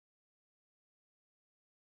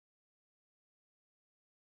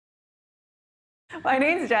My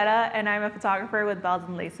name's Jenna, and I'm a photographer with Bells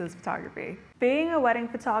and Laces Photography. Being a wedding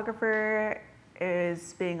photographer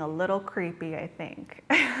is being a little creepy, I think.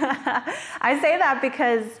 I say that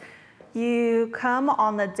because you come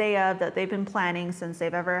on the day of that they've been planning since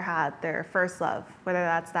they've ever had their first love, whether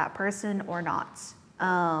that's that person or not.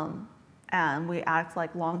 And we act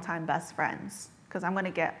like longtime best friends because I'm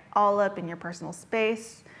gonna get all up in your personal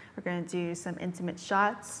space. We're gonna do some intimate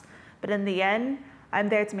shots, but in the end, I'm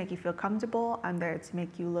there to make you feel comfortable. I'm there to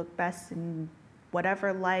make you look best in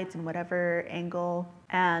whatever light and whatever angle,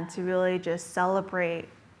 and to really just celebrate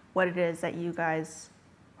what it is that you guys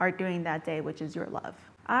are doing that day, which is your love.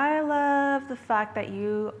 I love the fact that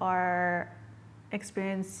you are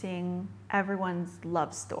experiencing everyone's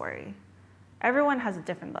love story. Everyone has a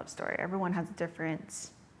different love story. Everyone has a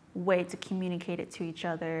different way to communicate it to each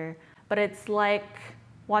other, but it's like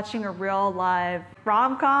watching a real live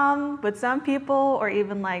rom-com with some people, or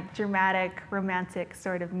even like dramatic romantic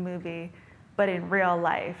sort of movie, but in real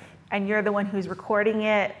life. And you're the one who's recording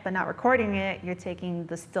it, but not recording it. You're taking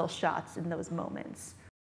the still shots in those moments.